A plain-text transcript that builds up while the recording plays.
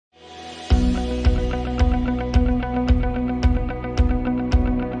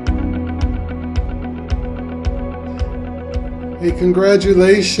Hey,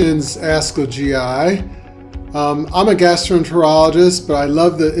 congratulations, ASCO GI. I'm a gastroenterologist, but I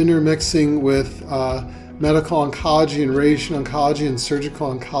love the intermixing with medical oncology and radiation oncology and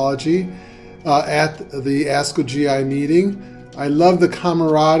surgical oncology at the ASCO GI meeting. I love the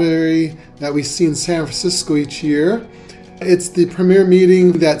camaraderie that we see in San Francisco each year. It's the premier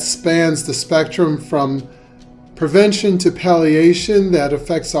meeting that spans the spectrum from prevention to palliation that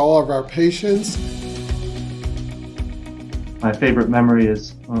affects all of our patients. My favorite memory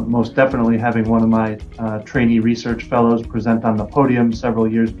is most definitely having one of my trainee research fellows present on the podium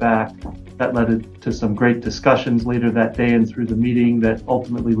several years back. That led to some great discussions later that day and through the meeting that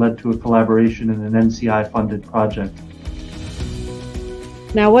ultimately led to a collaboration in an NCI-funded project.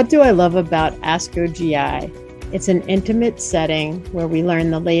 Now, what do I love about ASCO GI? It's an intimate setting where we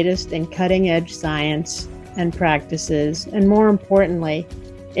learn the latest in cutting-edge science and practices, and more importantly,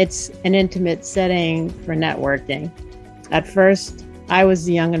 it's an intimate setting for networking. At first, I was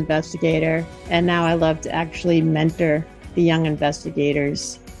the young investigator, and now I love to actually mentor the young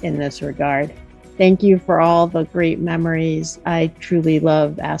investigators in this regard. Thank you for all the great memories. I truly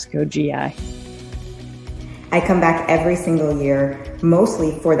love ASCO GI. I come back every single year,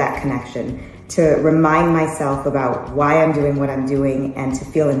 mostly for that connection, to remind myself about why I'm doing what I'm doing and to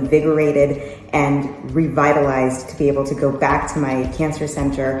feel invigorated and revitalized to be able to go back to my cancer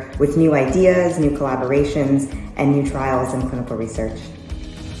center with new ideas, new collaborations, and new trials and clinical research.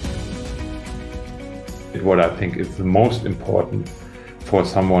 What I think is the most important for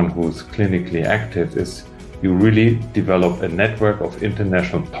someone who's clinically active is you really develop a network of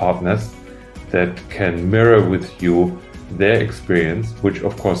international partners that can mirror with you their experience, which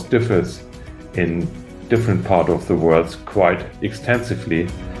of course differs in different parts of the world quite extensively.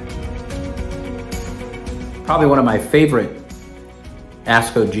 Probably one of my favorite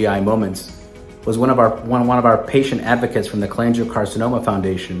ASCO GI moments was one of our patient advocates from the Cholangiocarcinoma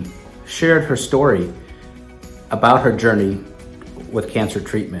Foundation shared her story about her journey with cancer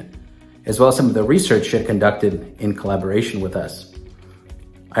treatment, as well as some of the research she had conducted in collaboration with us.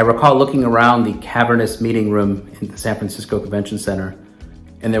 I recall looking around the cavernous meeting room in the San Francisco Convention Center,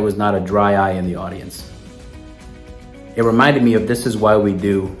 and there was not a dry eye in the audience. It reminded me of this is why we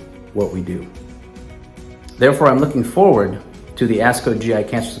do what we do. Therefore, I'm looking forward to the ASCO GI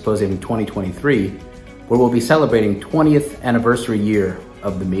Cancer Symposium 2023, where we'll be celebrating 20th anniversary year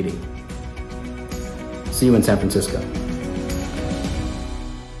of the meeting. See you in San Francisco.